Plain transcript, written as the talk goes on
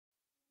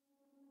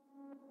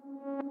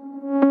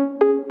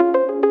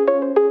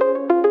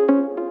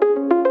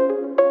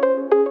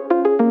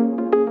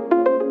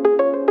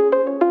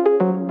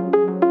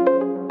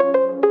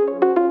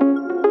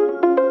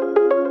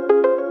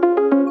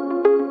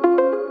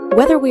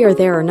Whether we are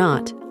there or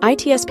not,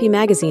 ITSP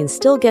Magazine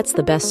still gets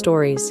the best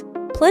stories.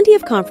 Plenty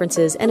of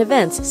conferences and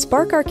events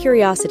spark our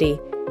curiosity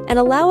and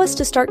allow us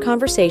to start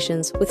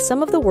conversations with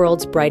some of the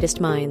world's brightest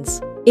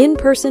minds. In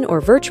person or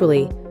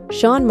virtually,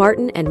 Sean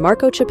Martin and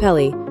Marco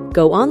Ciappelli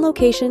go on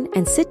location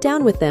and sit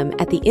down with them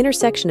at the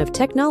intersection of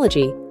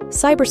technology,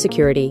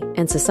 cybersecurity,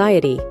 and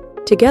society.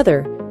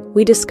 Together,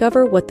 we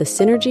discover what the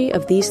synergy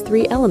of these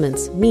three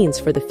elements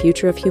means for the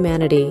future of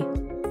humanity.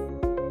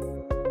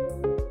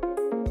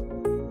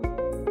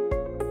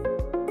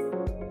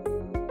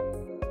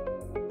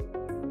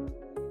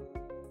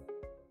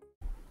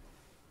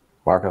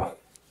 Marco.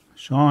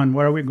 Sean,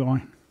 where are we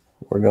going?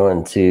 We're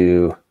going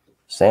to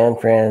San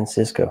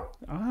Francisco.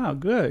 Ah,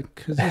 good.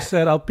 Because you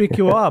said I'll pick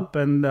you up,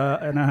 and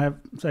I have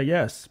said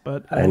yes,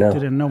 but I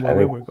didn't know where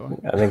we were going.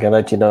 I think I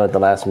let you know at the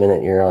last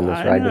minute you're on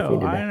this ride with me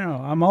today. I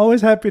know. I'm always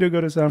happy to go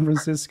to San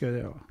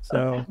Francisco.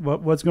 So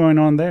what's going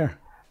on there?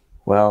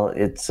 Well,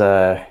 it's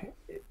a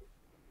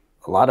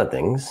lot of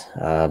things,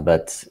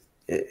 but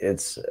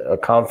it's a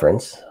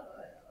conference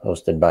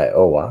hosted by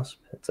OWASP.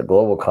 It's a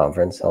global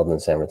conference held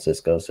in San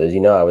Francisco. So as you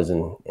know, I was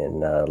in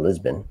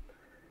Lisbon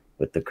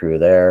with the crew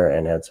there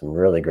and had some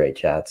really great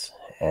chats.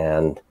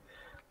 And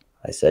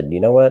I said,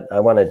 you know what, I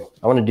want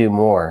to do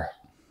more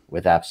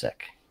with AppSec.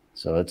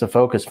 So it's a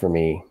focus for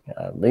me,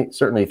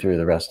 certainly through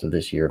the rest of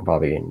this year and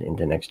probably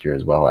into next year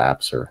as well.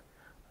 Apps are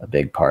a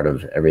big part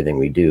of everything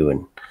we do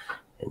in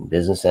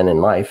business and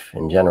in life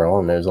in general.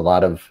 And there's a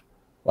lot of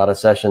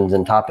sessions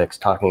and topics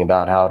talking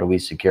about how do we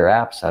secure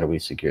apps, how do we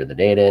secure the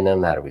data in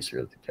them, how do we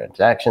secure the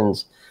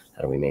transactions,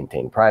 how do we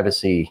maintain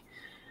privacy,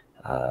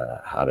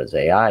 how does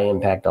AI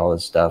impact all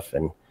this stuff,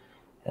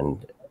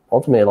 and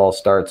ultimately it all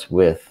starts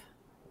with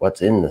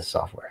what's in the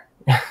software,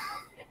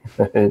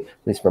 at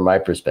least from my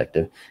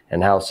perspective,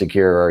 and how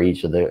secure are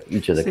each of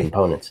the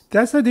components.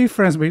 That's the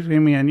difference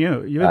between me and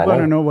you. You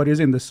want to know what is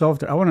in the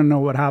software. I want to know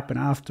what happened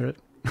after it.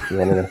 You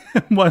want to know?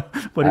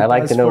 what I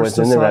like to know what's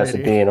society. in the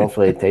recipe, and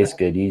hopefully it tastes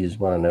good. You just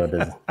want to know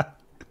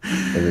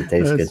does it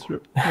taste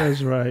good?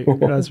 That's right.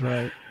 That's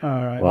right.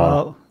 All right.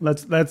 Well,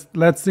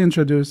 let's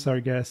introduce our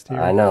guest here.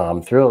 I know.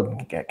 I'm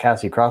thrilled.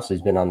 Cassie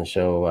Crossley's been on the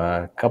show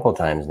a couple of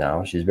times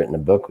now. She's written a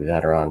book. We've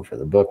had her on for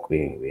the book.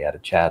 We had a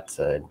chat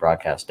in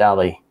Broadcast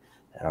Alley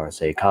at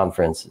RSA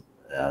conference.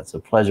 It's a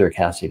pleasure,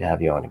 Cassie, to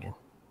have you on again.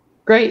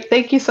 Great.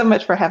 Thank you so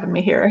much for having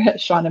me here,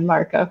 Sean and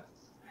Marco.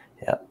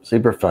 Yeah,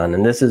 super fun.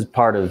 And this is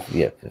part of,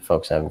 if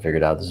folks haven't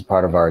figured out, this is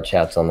part of our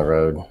Chats on the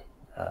Road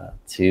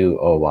to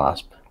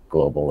OWASP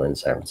Global in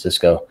San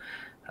Francisco.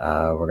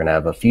 We're going to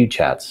have a few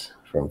chats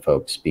from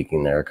folks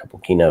speaking there, a couple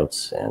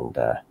keynotes, and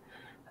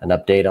an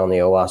update on the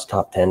OWASP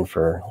Top 10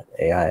 for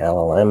AI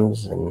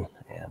LLMs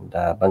and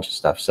a bunch of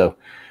stuff.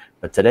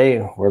 But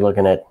today we're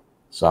looking at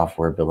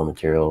software, bill of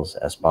materials,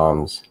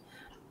 SBOMs,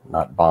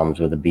 not bombs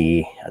with a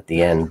B at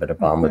the end, but a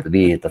bomb with a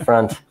B at the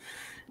front.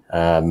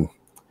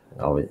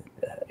 Always,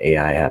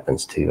 AI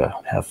happens to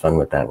have fun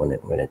with that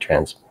when it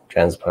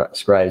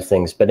transcribes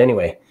things. But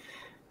anyway,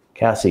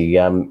 Cassie,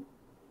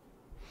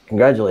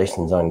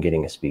 congratulations on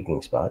getting a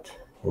speaking spot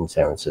in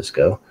San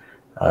Francisco.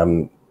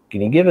 Can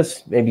you give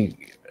us maybe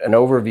an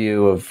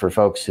overview for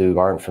folks who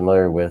aren't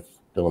familiar with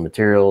bill of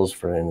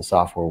materials in the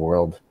software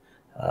world?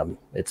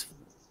 It's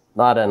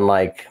not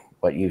unlike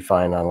what you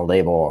find on a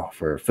label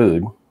for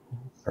food,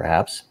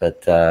 perhaps,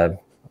 but a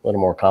little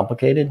more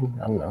complicated.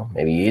 I don't know,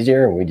 maybe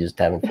easier, and we just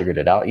haven't figured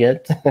it out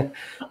yet.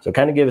 So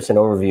kind of give us an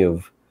overview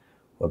of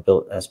what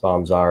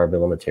SBOMs are,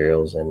 bill of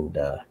materials, and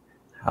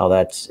how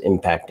that's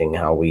impacting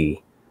how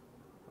we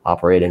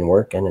operate and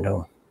work and at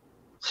home.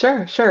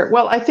 Sure.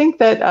 Well, I think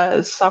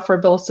that software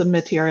bills of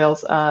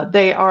materials,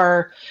 they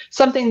are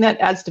something that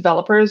as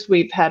developers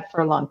we've had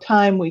for a long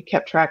time. We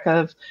kept track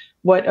of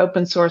what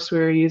open source we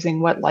were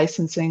using, what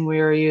licensing we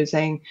were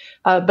using,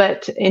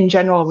 but in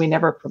general, we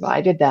never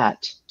provided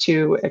that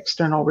to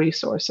external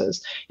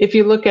resources. If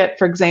you look at,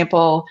 for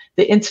example,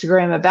 the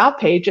Instagram About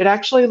page, it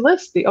actually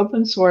lists the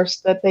open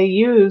source that they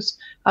use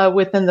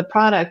within the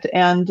product,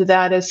 and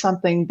that is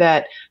something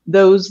that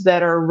those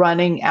that are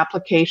running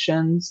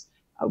applications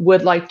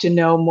would like to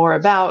know more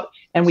about.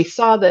 And we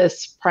saw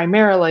this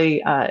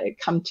primarily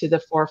come to the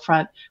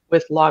forefront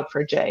with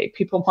Log4j.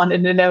 People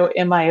wanted to know,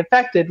 am I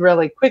affected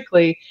really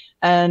quickly?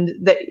 And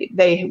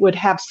they would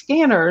have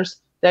scanners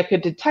that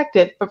could detect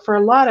it. But for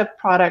a lot of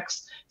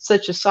products,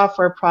 such as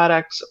software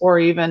products or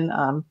even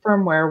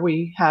firmware,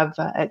 we have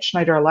at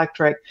Schneider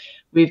Electric,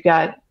 we've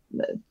got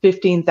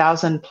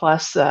 15,000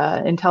 plus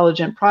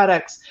intelligent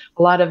products.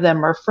 A lot of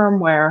them are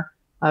firmware,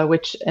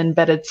 which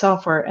embedded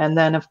software. And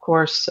then, of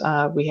course,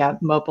 we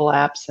have mobile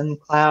apps and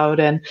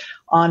cloud and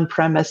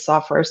on-premise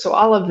software. So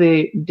all of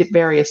the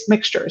various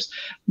mixtures.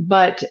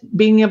 But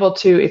being able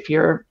to, if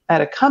you're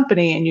at a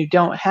company and you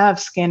don't have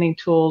scanning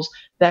tools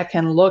that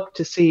can look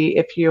to see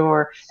if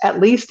you're at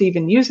least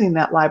even using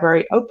that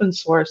library open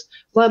source,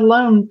 let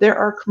alone there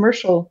are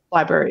commercial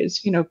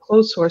libraries,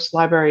 closed source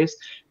libraries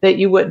that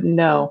you wouldn't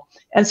know.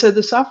 And so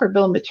the software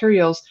bill of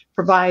materials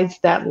provides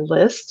that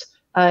list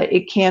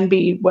It can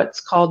be what's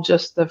called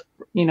just the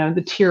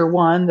tier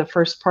one, the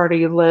first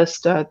party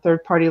list,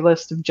 third party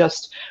list of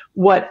just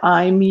what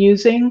I'm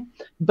using.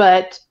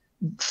 But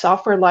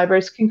software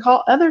libraries can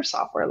call other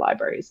software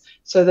libraries.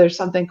 So there's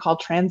something called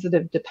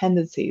transitive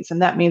dependencies,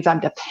 and that means I'm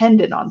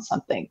dependent on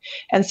something.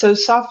 And so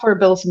software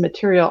bills of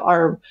material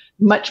are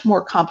much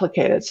more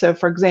complicated. So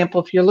for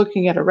example, if you're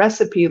looking at a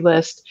recipe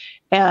list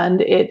and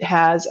it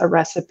has a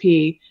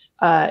recipe,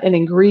 an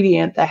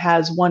ingredient that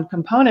has one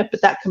component,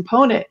 but that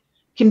component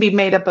can be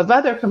made up of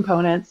other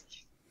components,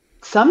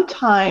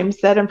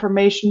 sometimes that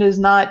information is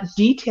not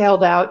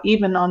detailed out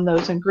even on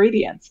those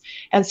ingredients.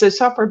 And so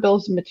software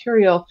bills of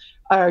material,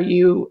 are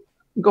you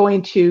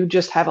going to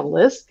just have a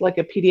list like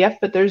a PDF?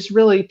 But there's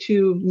really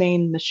two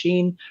main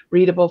machine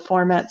readable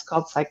formats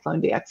called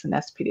CycloneDX and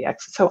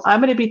SPDX. So I'm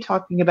going to be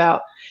talking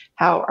about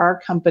how our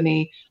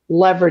company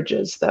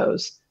leverages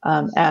those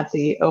at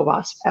the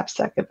OWASP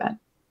AppSec event.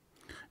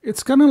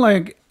 It's kind of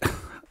like,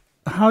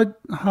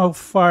 how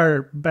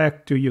far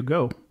back do you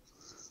go?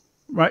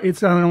 Right?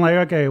 It's kind of like,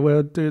 okay,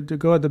 well, to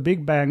go at the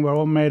Big Bang, we're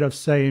all made of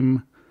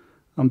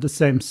the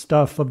same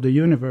stuff of the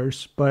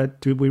universe,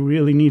 but do we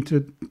really need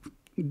to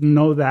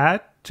know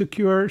that to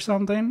cure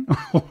something?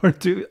 Or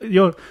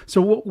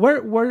so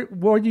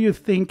where do you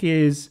think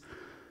is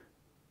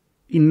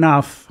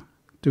enough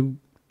to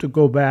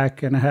go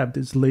back and have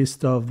this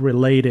list of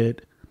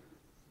related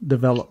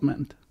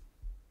development?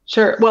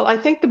 Sure. Well, I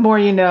think the more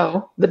you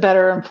know, the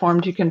better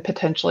informed you can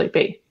potentially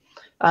be.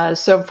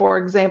 So for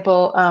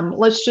example,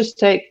 let's just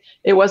take,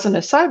 it wasn't a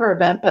cyber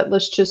event, but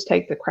let's just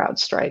take the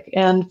CrowdStrike.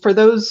 And for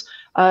those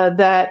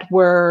that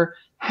were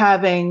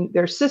having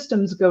their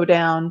systems go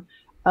down,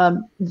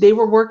 they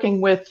were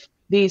working with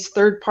these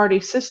third-party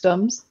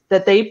systems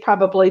that they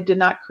probably did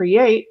not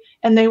create,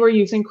 and they were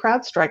using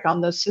CrowdStrike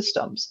on those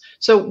systems.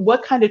 So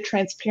what kind of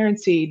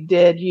transparency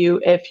did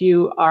you, if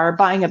you are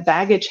buying a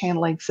baggage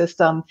handling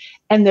system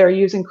and they're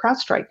using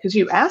CrowdStrike? Because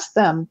you asked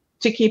them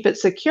to keep it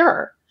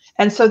secure,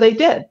 and so they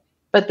did.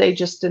 But they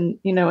just didn't,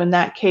 in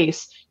that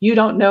case, you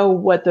don't know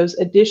what those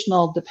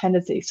additional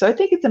dependencies. So I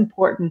think it's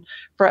important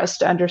for us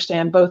to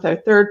understand both our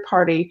third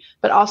party,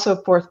 but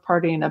also fourth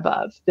party and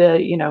above.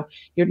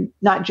 You're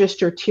not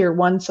just your tier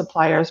one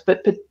suppliers,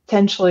 but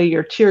potentially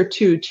your tier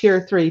two,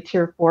 tier three,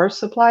 tier four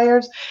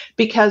suppliers,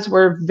 because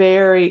we're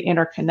very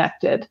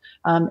interconnected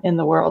in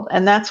the world.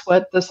 And that's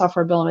what the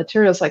software bill of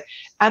materials like.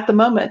 At the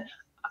moment,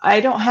 I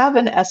don't have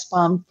an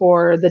SBOM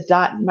for the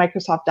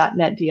Microsoft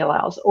 .NET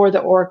DLLs or the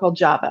Oracle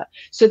Java.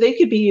 So they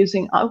could be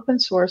using open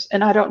source,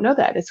 and I don't know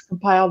that. It's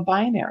compiled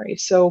binary.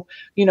 So,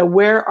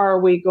 where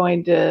are we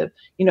going to,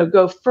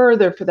 go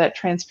further for that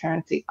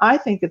transparency? I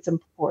think it's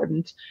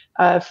important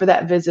for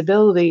that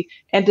visibility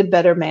and to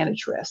better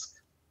manage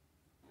risk.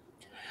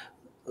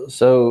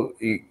 So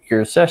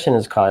your session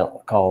is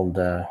called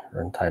or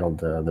entitled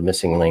The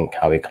Missing Link,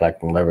 How We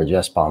Collect and Leverage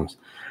SBOMs.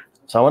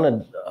 So I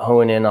want to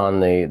hone in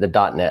on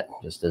the .NET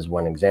just as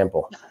one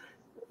example.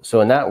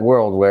 So in that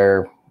world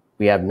where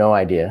we have no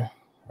idea,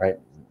 right,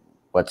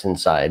 what's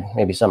inside,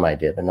 maybe some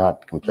idea, but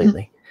not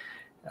completely,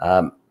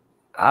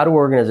 how do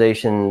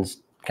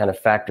organizations kind of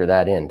factor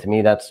that in? To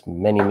me, that's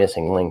many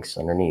missing links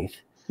underneath.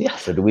 Yeah.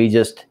 So do we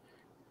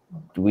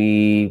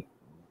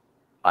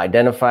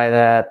identify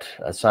that,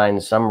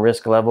 assign some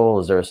risk level?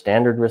 Is there a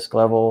standard risk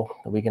level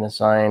that we can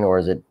assign, or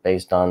is it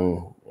based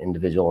on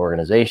individual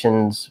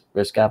organizations'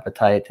 risk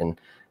appetite? And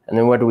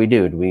then what do we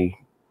do? Do we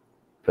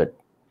put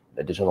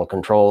additional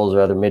controls or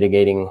other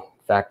mitigating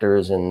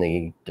factors in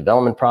the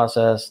development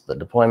process, the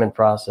deployment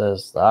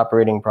process,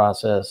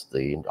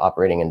 the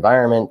operating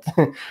environment?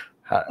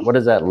 What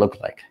does that look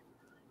like?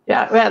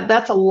 Yeah,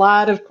 that's a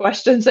lot of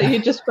questions that you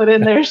just put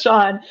in there,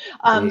 Sean.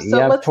 You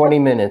have 20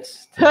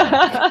 minutes.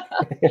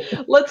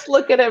 Let's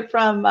look at it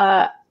from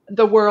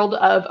the world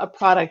of a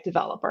product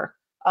developer.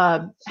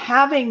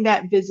 Having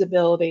that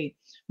visibility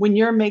when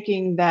you're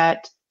making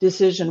that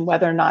decision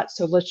whether or not,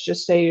 so let's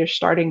just say you're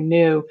starting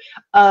new,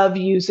 of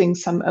using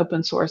some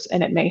open source,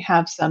 and it may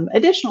have some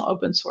additional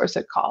open source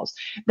it calls.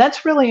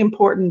 That's really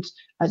important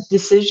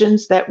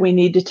decisions that we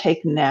need to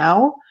take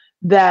now,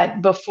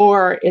 that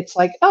before it's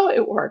like, oh,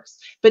 it works.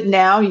 But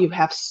now you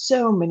have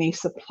so many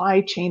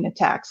supply chain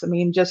attacks. I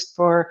mean, just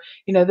for,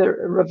 the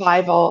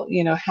revival,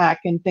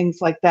 hack and things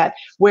like that,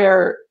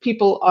 where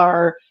people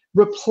are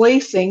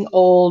replacing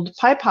old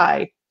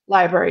PyPy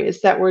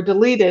libraries that were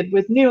deleted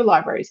with new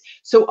libraries.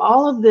 So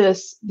all of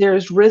this,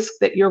 there's risk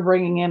that you're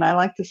bringing in. I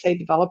like to say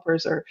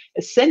developers are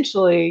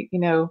essentially,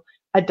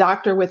 a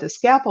doctor with a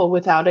scalpel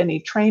without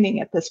any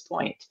training at this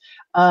point.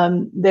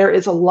 There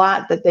is a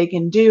lot that they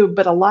can do,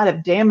 but a lot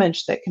of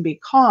damage that can be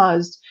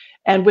caused.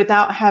 And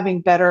without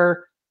having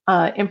better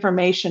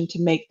information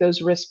to make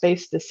those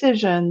risk-based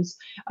decisions,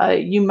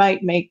 you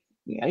might make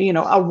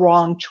a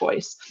wrong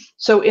choice.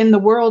 So in the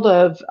world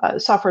of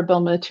software bill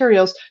of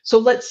materials, so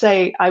let's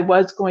say I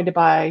was going to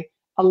buy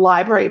a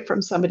library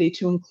from somebody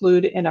to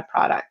include in a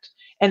product.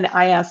 And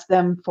I ask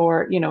them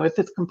for, if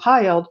it's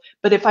compiled,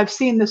 but if I've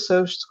seen the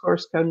source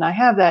code and I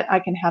have that, I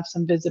can have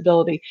some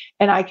visibility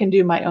and I can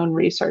do my own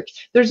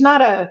research. There's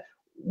not a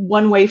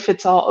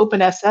one-way-fits-all.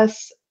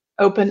 OpenSS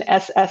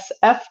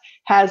OpenSSF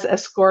has a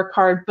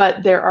scorecard,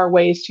 but there are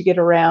ways to get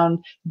around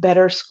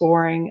better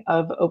scoring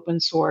of open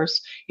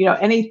source.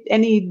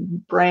 Any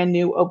brand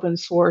new open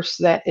source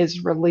that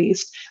is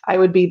released, I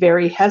would be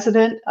very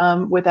hesitant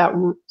without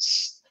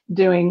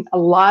doing a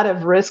lot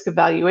of risk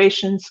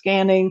evaluation,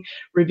 scanning,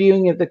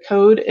 reviewing of the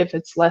code if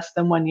it's less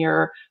than 1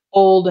 year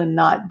old and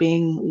not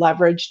being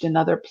leveraged in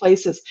other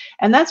places.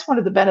 And that's one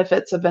of the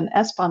benefits of an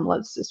SBOM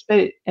list.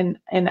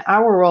 In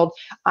our world,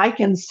 I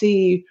can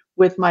see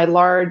with my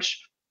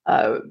large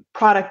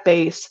product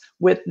base,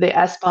 with the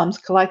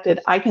SBOMs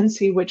collected, I can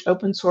see which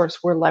open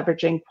source we're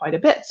leveraging quite a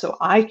bit. So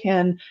I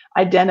can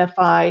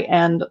identify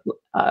and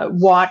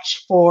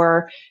watch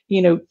for,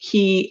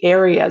 key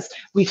areas.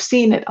 We've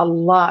seen it a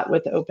lot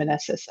with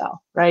OpenSSL,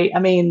 right? I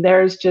mean,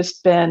 there's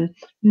just been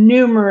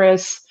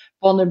numerous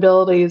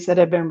vulnerabilities that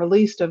have been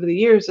released over the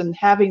years, and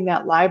having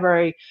that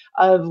library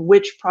of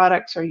which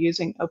products are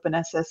using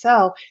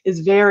OpenSSL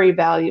is very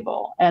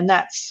valuable. And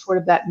that's sort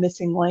of that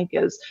missing link.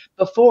 Is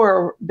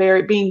before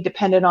being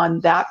dependent on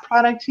that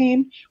product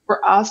team,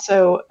 we're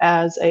also,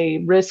 as a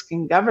risk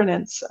and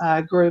governance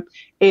group,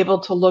 able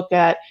to look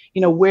at,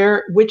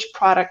 which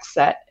product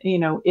set,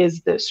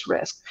 is this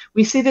risk.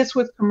 We see this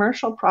with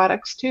commercial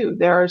products too.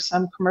 There are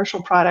some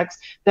commercial products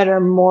that are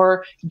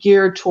more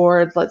geared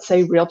toward, let's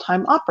say,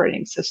 real-time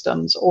operating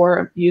systems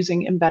or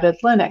using embedded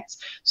Linux.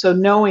 So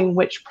knowing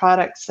which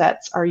product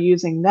sets are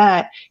using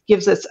that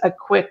gives us a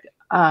quick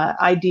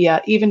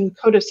idea. Even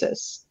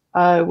Codesys,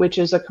 which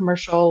is a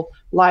commercial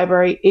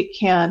library, it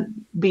can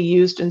be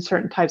used in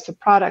certain types of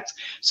products.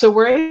 So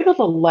we're able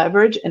to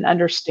leverage and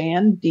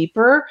understand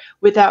deeper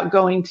without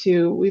going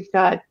to, we've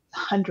got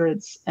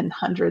hundreds and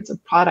hundreds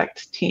of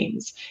product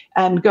teams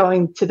and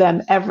going to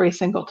them every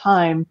single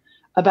time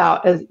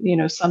about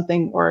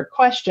something or a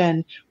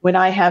question, when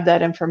I have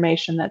that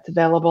information that's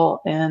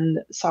available in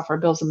software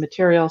bills and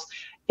materials,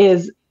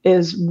 is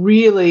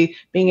really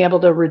being able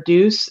to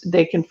reduce.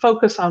 They can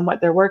focus on what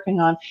they're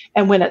working on.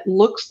 And when it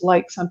looks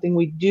like something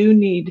we do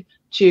need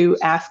to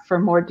ask for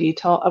more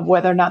detail of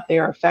whether or not they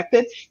are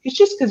affected, it's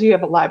just because you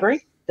have a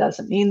library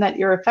doesn't mean that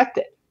you're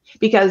affected.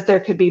 Because there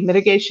could be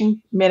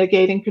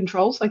mitigating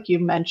controls, like you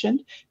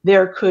mentioned.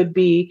 There could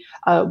be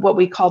what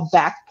we call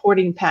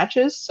backporting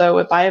patches. So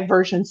if I have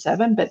version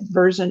 7, but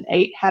version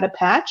 8 had a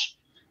patch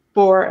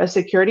for a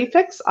security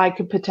fix, I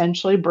could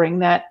potentially bring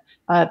that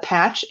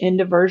patch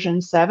into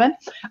version 7.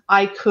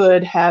 I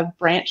could have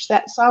branched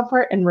that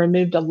software and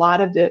removed a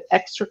lot of the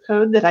extra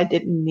code that I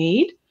didn't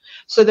need.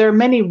 So there are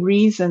many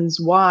reasons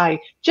why,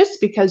 just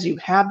because you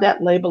have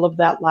that label of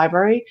that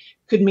library,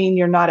 could mean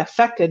you're not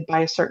affected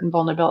by a certain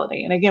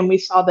vulnerability. And again, we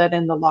saw that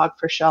in the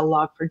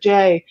log4shell,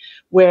 log4j,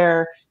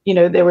 where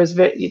there was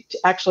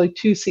actually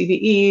 2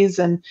 CVEs,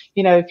 and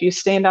if you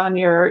stand on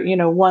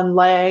your one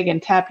leg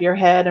and tap your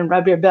head and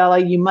rub your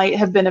belly, you might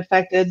have been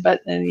affected,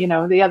 but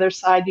the other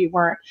side you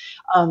weren't.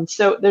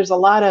 So there's a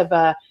lot of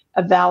a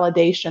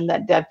validation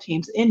that dev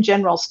teams in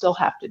general still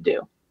have to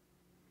do.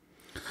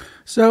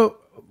 So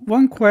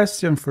one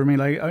question for me,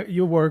 like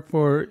you work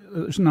for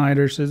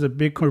Schneider's, is a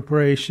big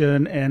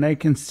corporation, and I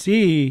can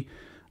see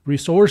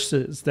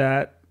resources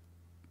that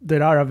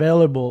are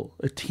available,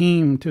 a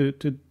team to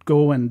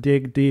go and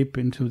dig deep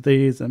into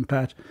these and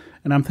patch.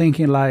 And I'm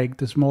thinking, like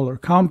the smaller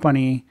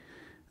company,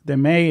 they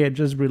may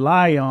just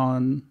rely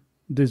on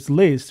this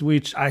list,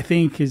 which I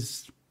think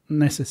is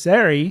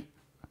necessary,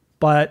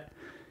 but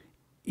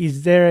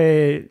is there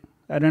a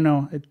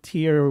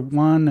tier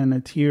 1 and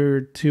a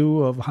tier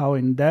 2 of how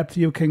in depth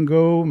you can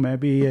go?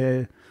 Maybe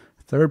a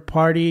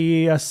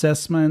third-party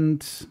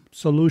assessment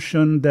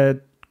solution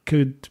that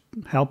could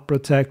help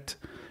protect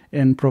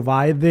and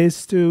provide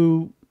this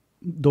to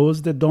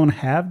those that don't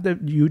have the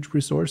huge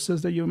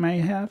resources that you may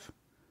have?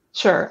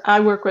 Sure. I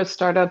work with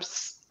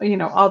startups,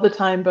 all the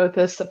time, both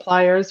as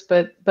suppliers,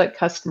 but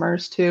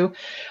customers too.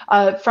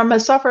 From a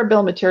software bill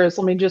of materials,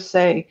 let me just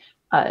say,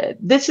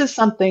 this is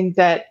something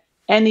that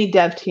any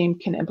dev team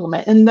can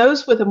implement. And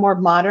those with a more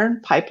modern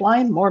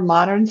pipeline, more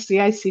modern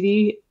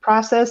CI/CD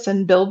process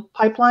and build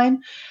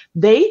pipeline,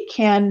 they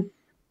can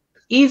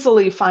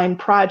easily find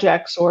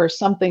projects or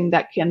something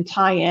that can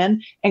tie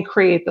in and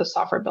create the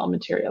software bill of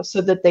materials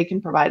so that they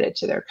can provide it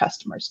to their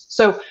customers.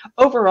 So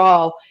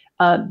overall,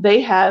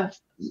 they have,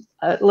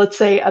 let's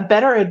say, a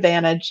better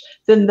advantage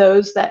than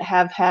those that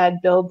have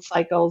had build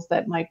cycles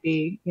that might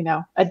be,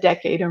 a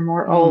decade or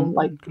more old,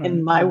 like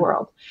in my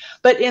world.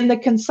 But in the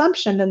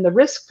consumption and the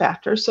risk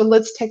factor, so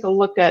let's take a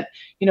look at,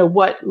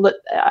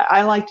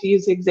 I like to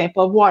use the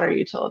example of water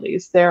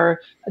utilities.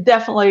 They're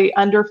definitely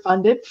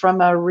underfunded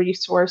from a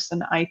resource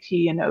and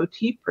IT and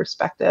OT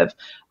perspective.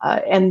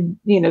 And,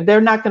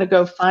 they're not going to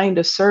go find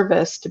a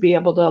service to be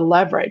able to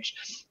leverage.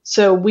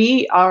 So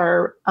we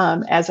are,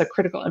 as a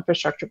critical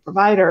infrastructure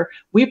provider,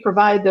 we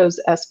provide those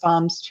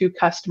SBOMs to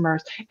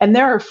customers, and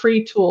there are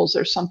free tools.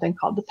 There's something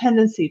called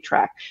Dependency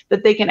Track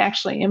that they can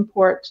actually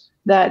import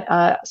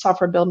that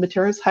software bill of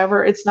materials.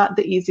 However, it's not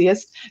the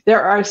easiest.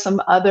 There are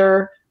some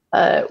other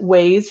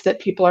ways that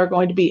people are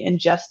going to be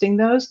ingesting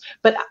those,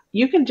 but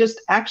you can just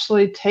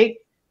actually take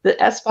the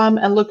SBOM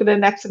and look at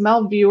an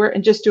XML viewer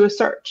and just do a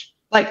search.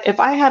 Like if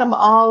I had them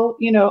all,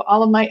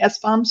 all of my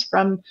SBOMs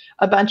from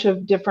a bunch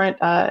of different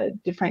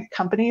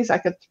companies, I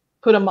could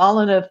put them all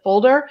in a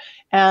folder,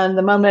 and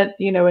the moment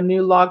a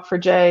new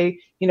Log4j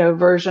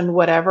version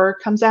whatever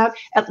comes out,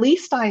 at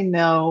least I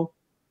know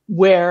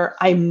where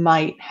I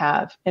might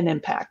have an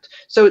impact.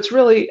 So it's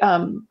really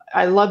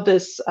I love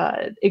this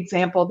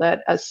example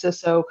that a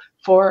CISO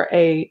for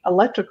a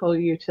electrical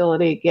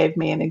utility gave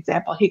me an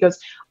example. He goes,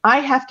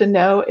 I have to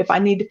know if I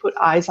need to put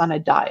eyes on a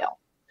dial.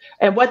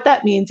 And what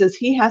that means is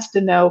he has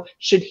to know,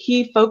 should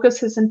he focus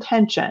his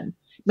intention,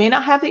 may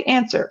not have the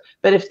answer,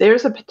 but if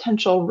there's a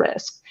potential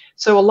risk.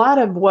 So a lot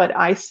of what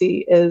I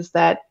see is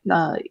that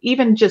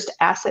even just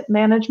asset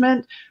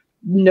management,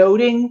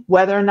 noting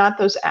whether or not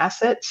those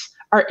assets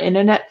are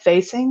internet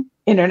facing,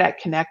 internet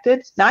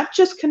connected, not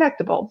just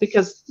connectable,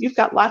 because you've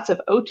got lots of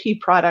OT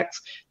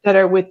products that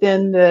are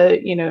within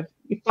the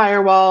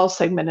firewall,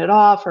 segmented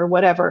off or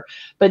whatever,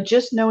 but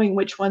just knowing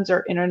which ones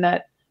are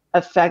internet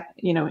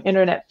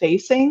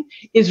facing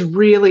is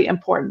really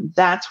important.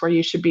 That's where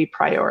you should be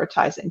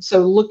prioritizing. So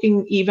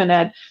looking even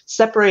at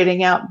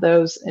separating out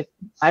those, if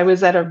I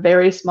was at a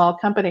very small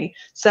company,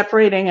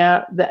 separating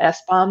out the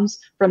SBOMs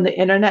from the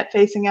internet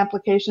facing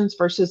applications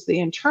versus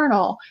the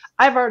internal,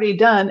 I've already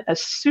done a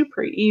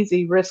super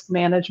easy risk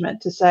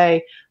management to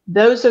say,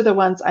 those are the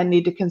ones I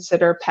need to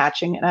consider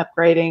patching and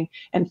upgrading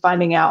and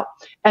finding out.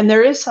 And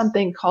there is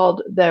something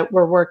called that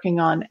we're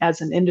working on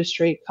as an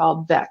industry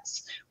called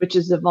VEX, which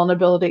is the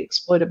Vulnerability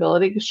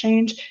Exploitability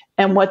Exchange.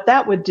 And what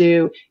that would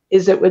do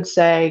is it would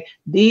say,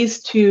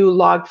 these two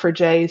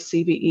Log4j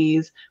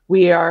CVEs,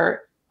 we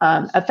are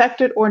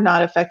affected or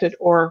not affected,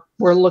 or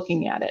we're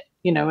looking at it.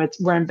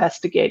 We're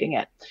investigating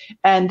it.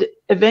 And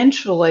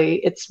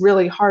eventually, it's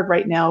really hard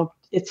right now.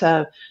 It's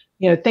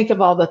think of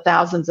all the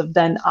thousands of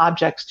then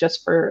objects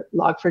just for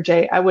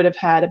Log4j. I would have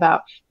had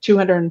about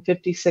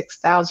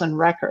 256,000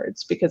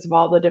 records because of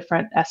all the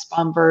different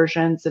SBOM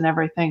versions and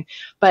everything.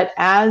 But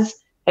as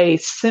a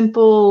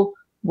simple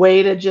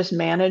way to just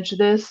manage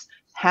this,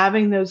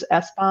 having those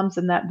SBOMs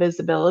and that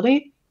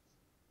visibility,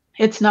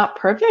 it's not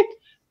perfect,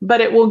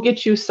 but it will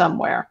get you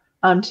somewhere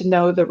to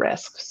know the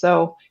risk.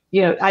 So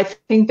I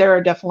think there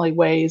are definitely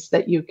ways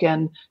that you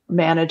can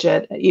manage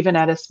it even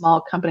at a small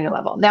company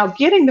level. Now,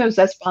 getting those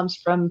SBOMs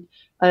from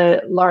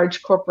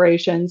large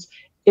corporations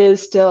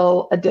is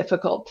still a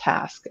difficult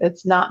task.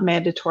 It's not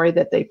mandatory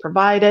that they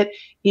provide it.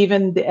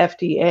 Even the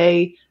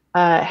FDA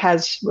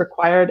has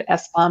required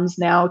SBOMs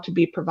now to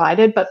be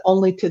provided, but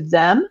only to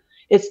them.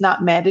 It's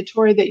not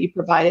mandatory that you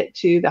provide it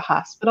to the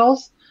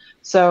hospitals.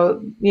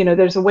 So,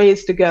 there's a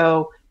ways to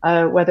go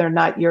whether or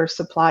not your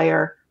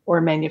supplier or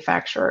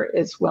manufacturer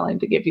is willing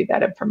to give you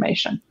that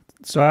information.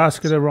 So I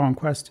asked you the wrong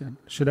question.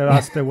 Should I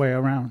ask the way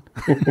around?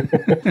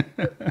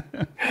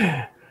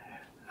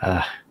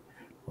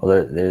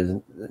 Well,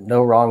 there's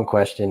no wrong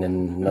question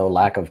and no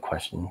lack of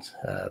questions.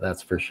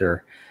 That's for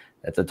sure.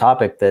 It's a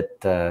topic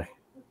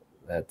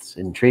that's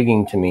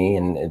intriguing to me,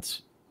 and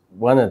it's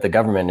one that the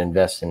government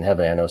invests in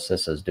heavily. I know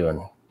CISA is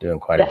doing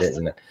quite a bit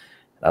in it.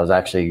 I was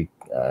actually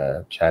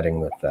chatting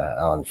with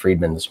Alan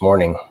Friedman this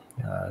morning,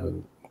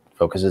 who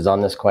focuses on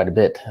this quite a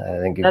bit. I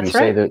think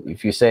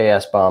if you say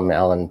SBOM,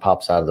 Alan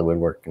pops out of the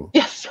woodwork and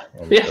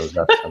shows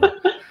up. But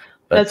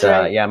That's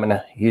right. I'm going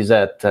to use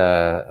that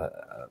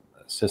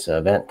CISA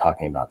event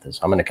talking about this.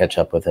 I'm going to catch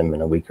up with him in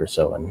a week or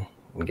so and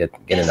get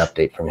an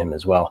update from him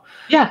as well.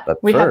 Yeah,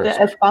 but we have the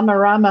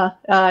SBOM-arama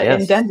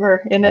in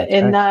Denver.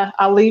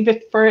 I'll leave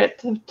it for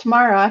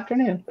tomorrow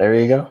afternoon. There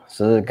you go.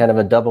 So kind of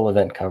a double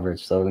event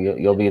coverage. So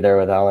you'll be there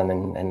with Alan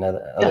and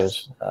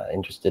others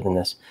interested in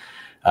this.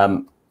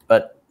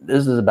 But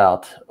this is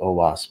about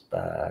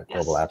OWASP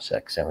Global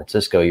AppSec San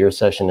Francisco. Your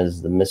session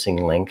is the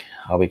missing link,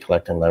 how we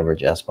collect and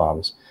leverage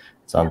SBOMs.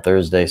 It's on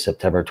Thursday,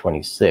 September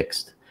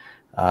 26th.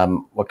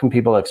 What can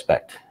people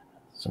expect?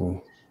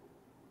 Some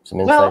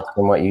insights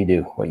from what you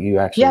do, what you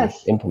actually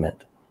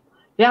implement.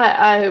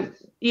 Yeah,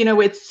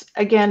 it's,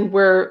 again,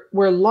 we're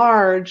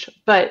large,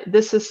 but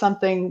this is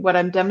something, what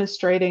I'm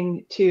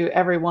demonstrating to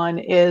everyone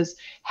is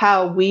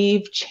how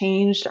we've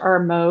changed our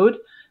mode.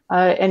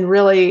 And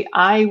really,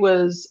 I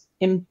was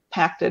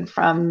impacted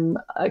from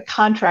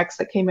contracts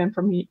that came in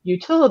from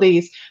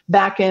utilities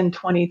back in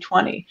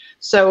 2020.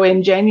 So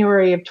in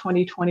January of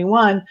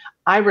 2021,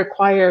 I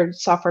required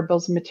software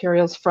bills and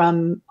materials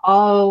from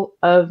all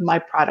of my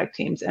product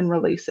teams and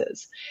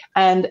releases.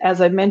 And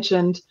as I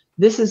mentioned,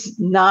 this is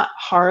not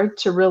hard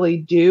to really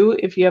do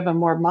if you have a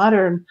more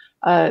modern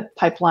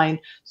pipeline.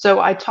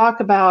 So I talk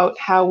about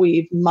how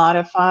we've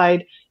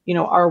modified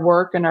our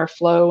work and our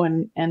flow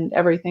and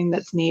everything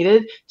that's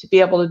needed to be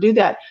able to do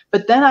that.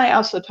 But then I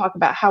also talk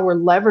about how we're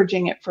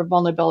leveraging it for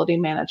vulnerability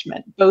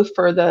management, both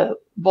for the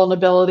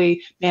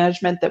vulnerability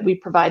management that we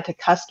provide to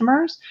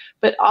customers,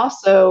 but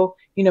also,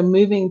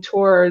 moving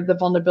toward the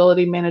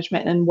vulnerability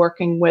management and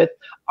working with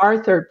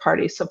our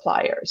third-party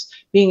suppliers,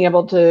 being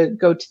able to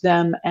go to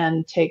them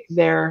and take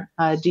their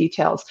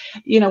details.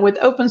 With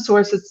open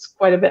source, it's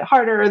quite a bit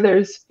harder.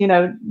 There's,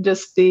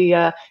 just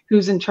the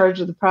who's in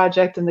charge of the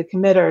project and the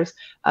committers,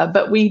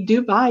 but we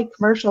do buy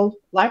commercial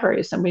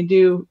libraries and we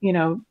do,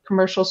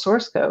 commercial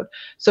source code.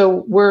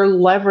 So we're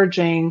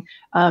leveraging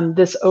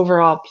this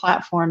overall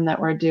platform that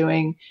we're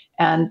doing.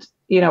 And,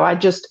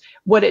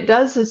 what it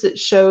does is it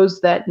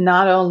shows that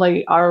not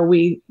only are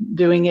we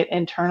doing it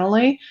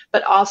internally,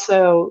 but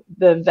also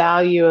the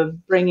value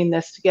of bringing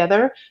this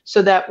together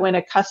so that when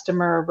a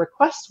customer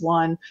requests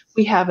one,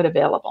 we have it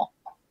available.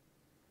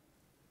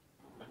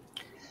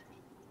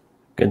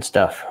 Good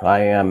stuff.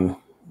 I'm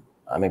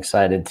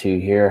excited to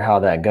hear how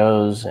that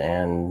goes,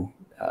 and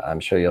I'm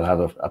sure you'll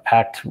have a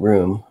packed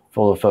room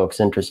full of folks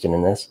interested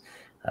in this.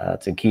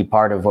 It's a key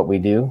part of what we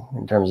do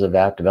in terms of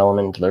app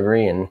development and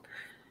delivery and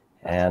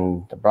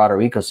the broader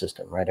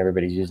ecosystem, right?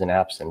 Everybody's using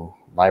apps and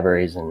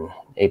libraries and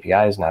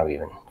APIs now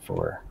even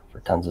for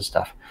tons of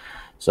stuff.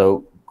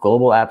 So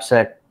Global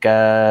AppSec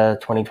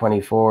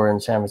 2024 in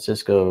San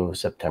Francisco,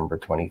 September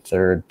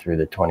 23rd through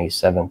the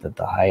 27th at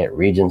the Hyatt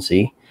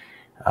Regency.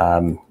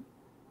 I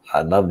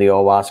love the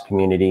OWASP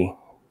community.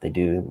 They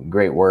do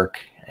great work,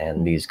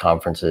 and these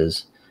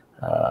conferences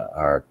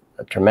are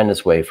a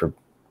tremendous way for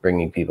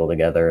bringing people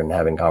together and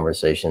having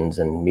conversations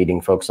and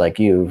meeting folks like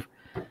you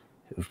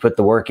who've put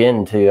the work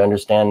in to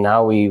understand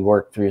how we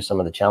work through some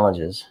of the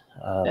challenges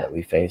that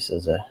we face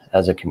as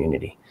a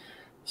community.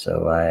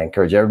 So I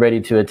encourage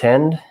everybody to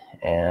attend,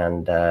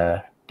 and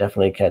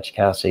definitely catch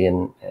Cassie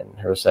in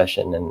her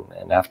session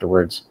and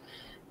afterwards.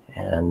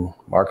 And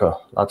Marco,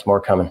 lots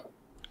more coming.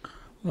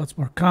 Lots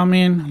more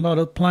coming, a lot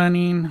of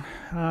planning.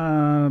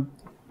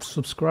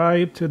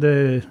 Subscribe to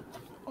the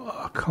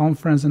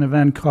conference and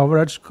event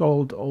coverage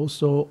called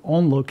also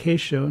On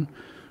Location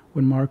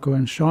with Marco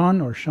and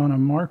Sean, or Sean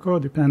and Marco,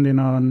 depending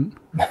on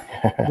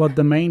what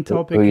the main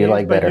topic Who you is.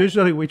 like but better.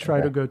 Usually we try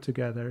to go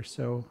together.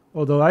 So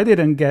although I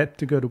didn't get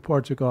to go to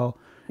Portugal,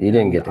 You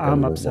didn't get to go.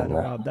 I'm upset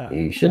about that.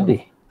 You should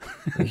be.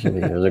 You should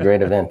be. It was a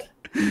great event.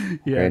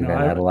 Yeah,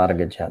 I had a lot of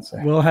good chats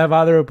there. We'll have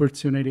other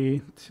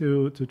opportunity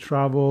to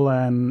travel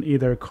and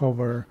either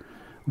cover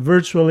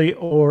virtually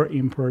or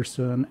in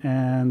person.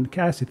 And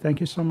Cassie, thank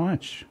you so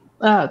much.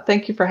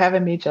 Thank you for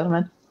having me,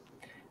 gentlemen.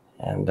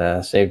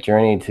 And safe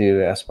journey to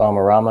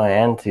SBOMs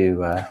and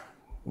to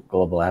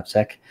Global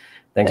AppSec.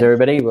 Thanks,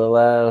 everybody.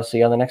 We'll see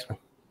you on the next one.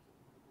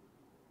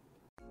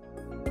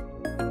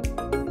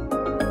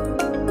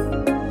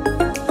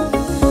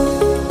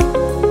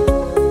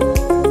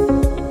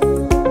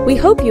 We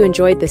hope you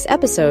enjoyed this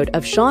episode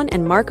of Sean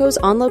and Marco's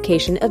On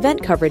Location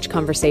event coverage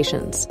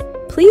conversations.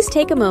 Please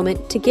take a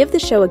moment to give the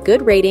show a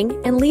good rating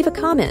and leave a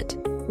comment.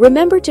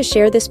 Remember to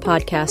share this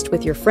podcast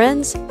with your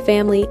friends,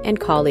 family, and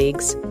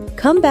colleagues.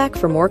 Come back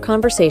for more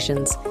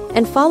conversations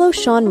and follow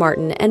Sean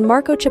Martin and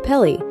Marco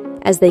Ciappelli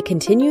as they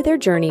continue their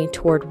journey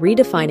toward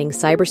redefining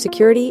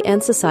cybersecurity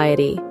and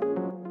society.